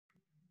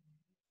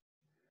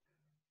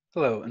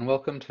Hello, and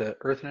welcome to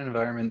Earth and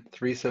Environment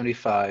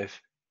 375,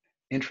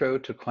 Intro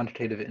to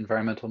Quantitative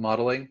Environmental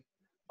Modeling,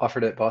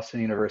 offered at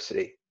Boston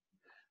University.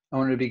 I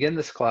want to begin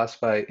this class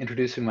by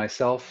introducing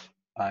myself.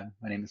 My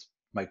name is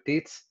Mike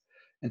Dietze,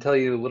 and tell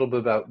you a little bit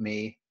about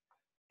me.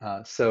 I'm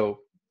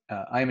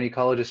an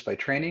ecologist by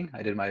training.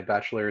 I did my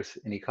bachelor's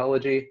in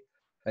ecology.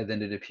 I then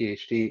did a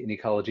PhD in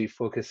ecology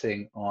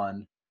focusing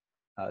on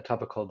a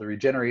topic called the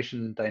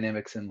regeneration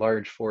dynamics in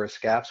large forest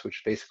gaps,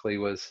 which basically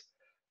was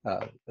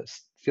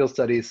field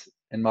studies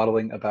and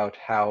modeling about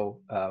how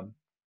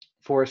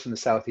forests in the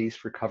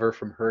Southeast recover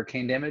from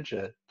hurricane damage,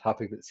 a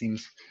topic that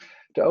seems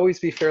to always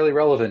be fairly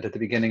relevant at the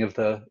beginning of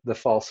the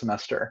fall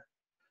semester,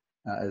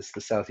 as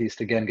the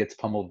Southeast again gets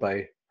pummeled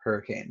by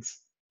hurricanes.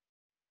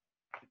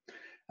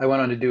 I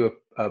went on to do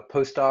a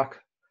postdoc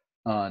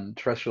on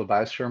terrestrial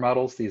biosphere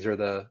models. These are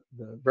the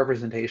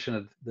representation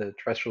of the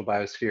terrestrial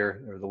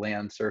biosphere, or the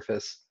land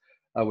surface,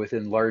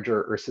 within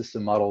larger Earth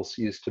system models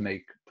used to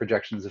make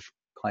projections of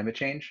climate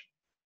change.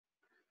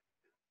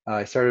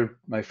 I started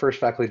my first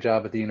faculty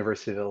job at the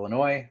University of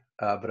Illinois,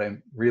 but I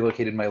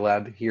relocated my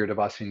lab here to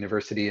Boston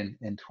University in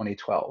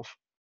 2012.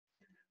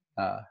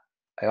 I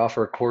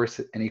offer a course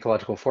in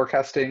ecological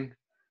forecasting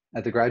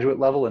at the graduate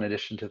level in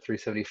addition to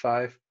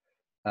 375,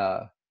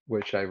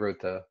 which I wrote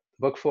the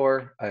book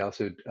for. I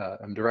also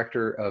am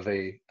director of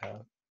a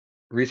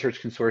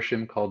research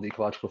consortium called the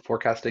Ecological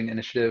Forecasting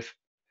Initiative,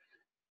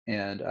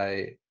 and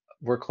I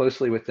work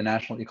closely with the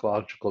National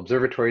Ecological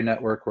Observatory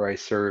Network, where I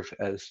serve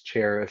as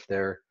chair of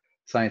their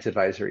Science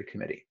Advisory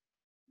Committee.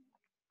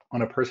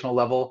 On a personal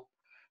level,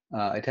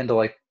 I tend to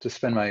like to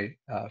spend my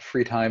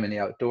free time in the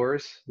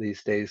outdoors.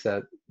 These days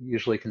that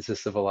usually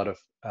consists of a lot of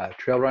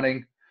trail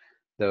running,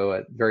 though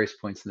at various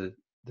points in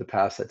the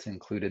past that's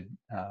included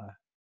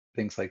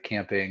things like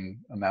camping,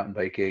 mountain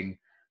biking,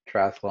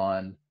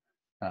 triathlon,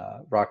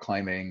 rock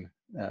climbing,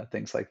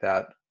 things like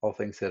that, all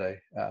things that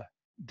I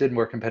did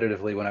more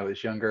competitively when I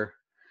was younger.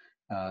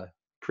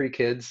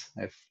 Pre-kids,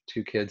 I have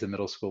two kids, a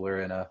middle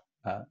schooler and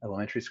a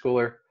elementary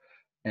schooler.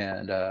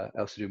 And I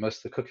also do most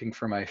of the cooking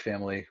for my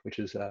family, which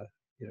is,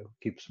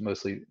 keeps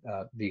mostly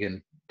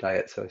vegan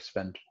diet. So I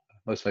spend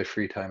most of my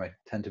free time, I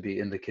tend to be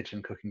in the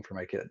kitchen cooking for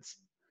my kids.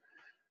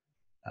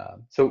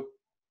 So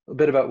a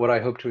bit about what I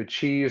hope to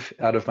achieve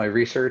out of my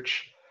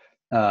research.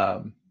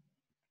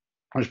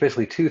 There's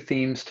basically two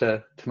themes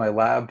to my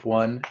lab.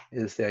 One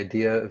is the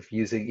idea of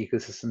using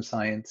ecosystem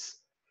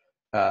science,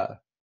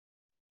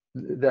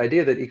 the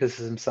idea that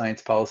ecosystem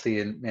science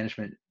policy and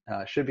management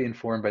should be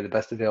informed by the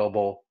best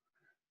available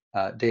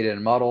data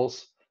and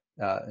models,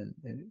 and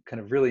kind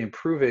of really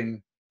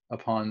improving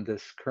upon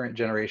this current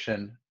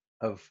generation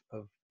of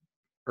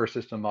Earth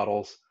system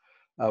models,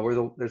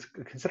 where there's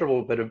a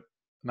considerable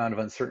amount of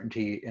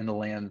uncertainty in the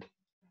land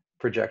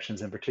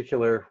projections, in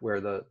particular, where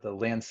the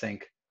land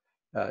sink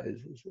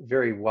is a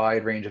very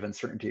wide range of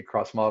uncertainty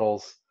across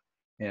models,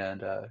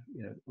 and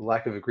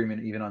lack of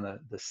agreement even on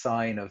the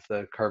sign of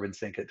the carbon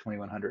sink at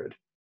 2100.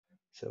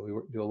 So we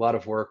do a lot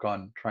of work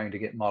on trying to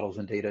get models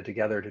and data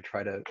together to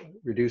try to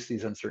reduce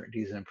these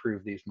uncertainties and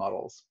improve these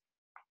models.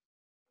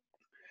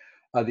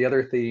 The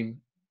other theme,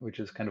 which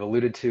is kind of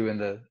alluded to in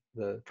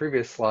the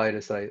previous slide,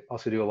 is I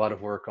also do a lot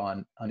of work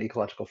on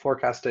ecological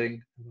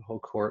forecasting. The whole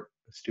cohort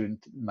of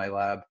students in my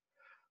lab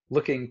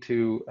looking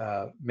to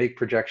make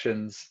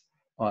projections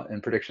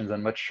and predictions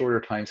on much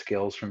shorter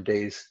timescales, from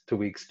days to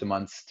weeks to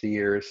months to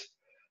years.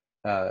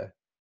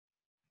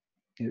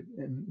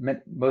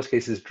 In most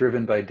cases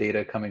driven by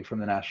data coming from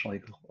the National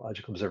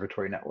Ecological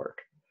Observatory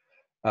Network.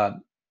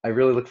 I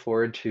really look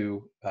forward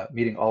to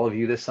meeting all of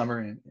you this summer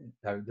and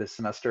this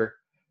semester,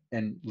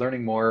 and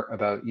learning more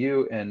about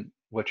you and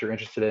what you're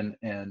interested in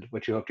and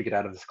what you hope to get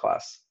out of this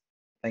class.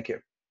 Thank you.